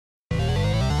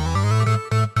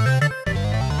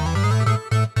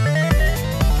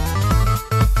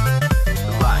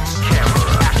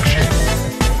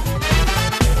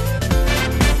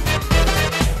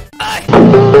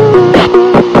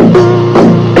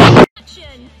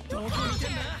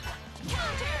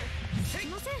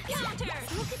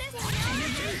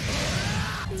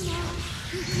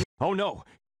know.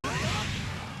 二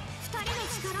人の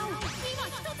力を今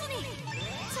一つに。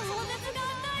超絶眼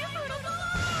内フルパワ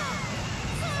ー。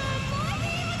すごい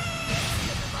ビーム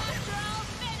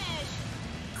です。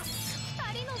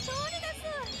二人の勝利です。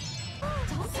ち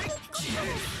ゃんと復活したの。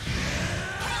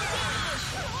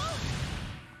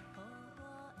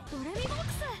ドレミボック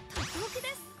スとっておきで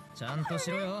す。ちゃんと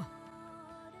しろよ。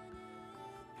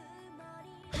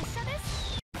発射です。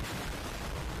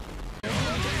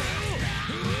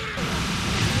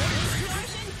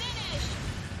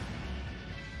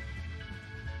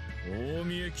大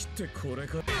見え切ってこれ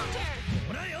か。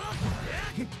ほらよ。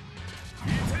見てる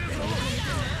ぞ。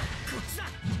こっちだ。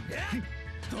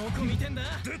どこ見てんだ。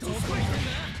どこ見てんだ。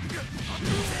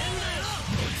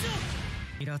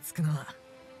イラつくな。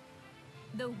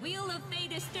The wheel of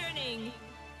fate is turning.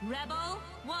 Rebel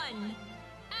 1.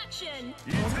 Action.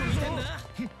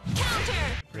 Counter.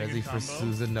 Ready for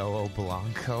Susano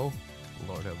Blanco?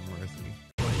 Lord have mercy.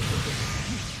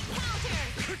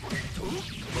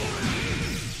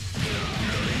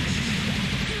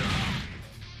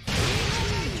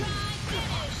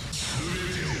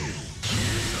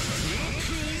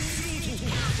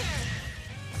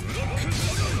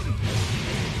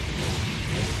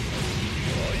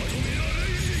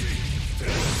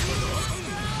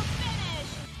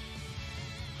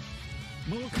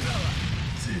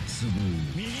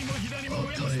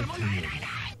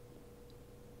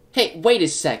 Hey, wait a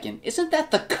second. Isn't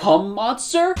that the cum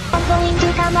monster? I'm going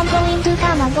to come, I'm going to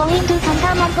come, I'm going to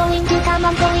come, I'm going to come,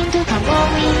 I'm going to come,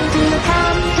 going to come,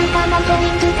 I'm going to come, I'm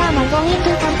going to come, I'm going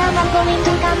to come, I'm going to come, going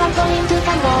to come, I'm going to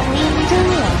come,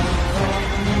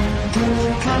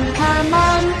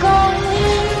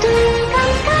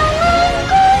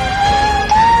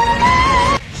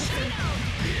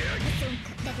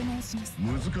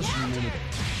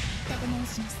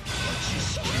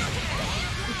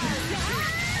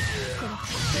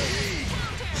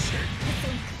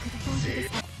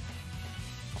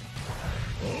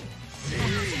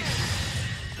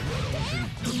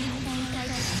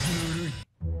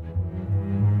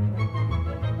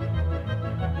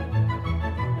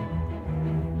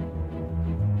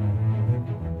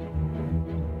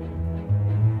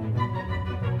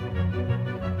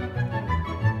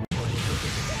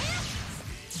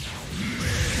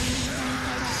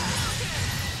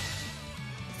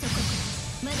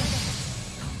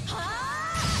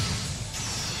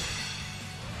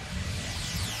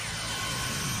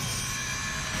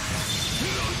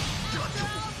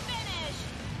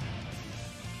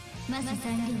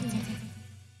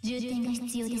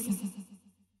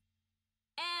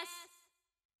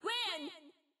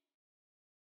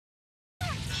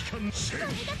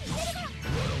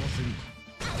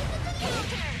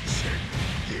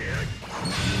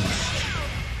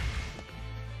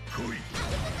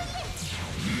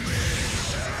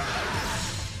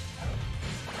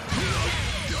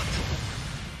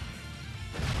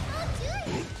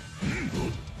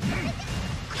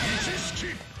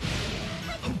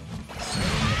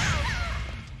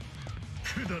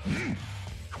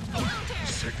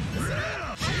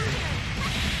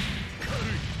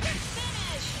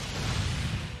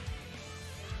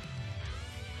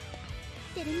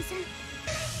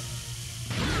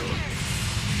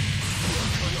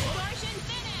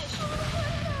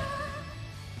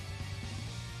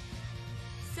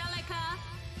 Celica,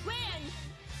 win!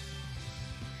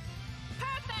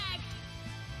 Perfect!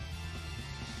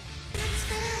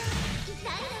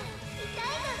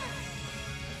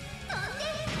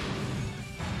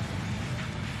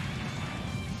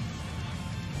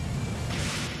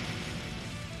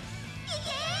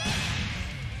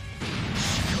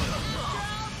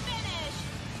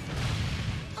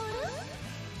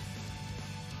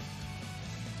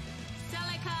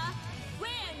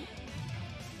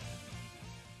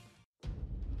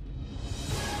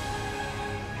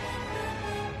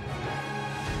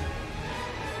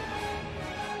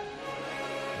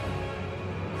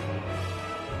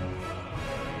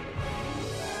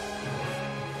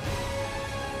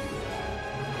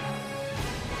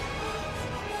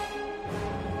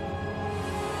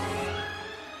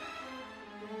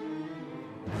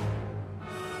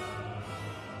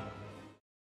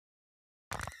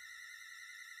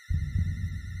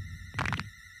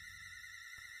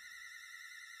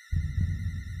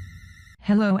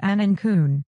 'Hello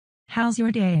Anan-kun. How's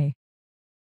your day?'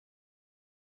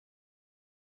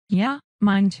 'Yeah,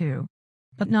 mine too.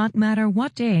 But not matter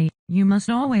what day, you must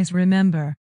always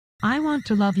remember. I want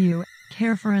to love you,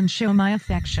 care for and show my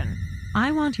affection.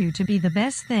 I want you to be the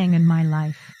best thing in my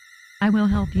life. I will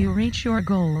help you reach your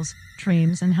goals,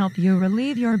 dreams and help you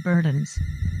relieve your burdens.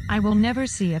 I will never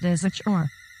see it as a chore.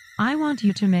 I want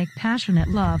you to make passionate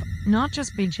love, not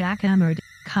just be jackhammered,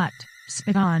 cut,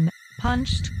 spit on,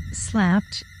 punched,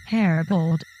 slapped, hair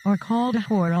pulled, or called a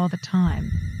whore all the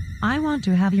time. I want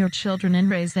to have your children and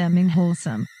raise them in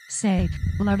wholesome, safe,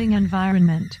 loving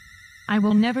environment. I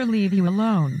will never leave you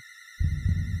alone.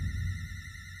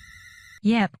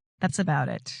 Yep, that's about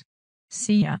it.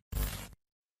 See ya.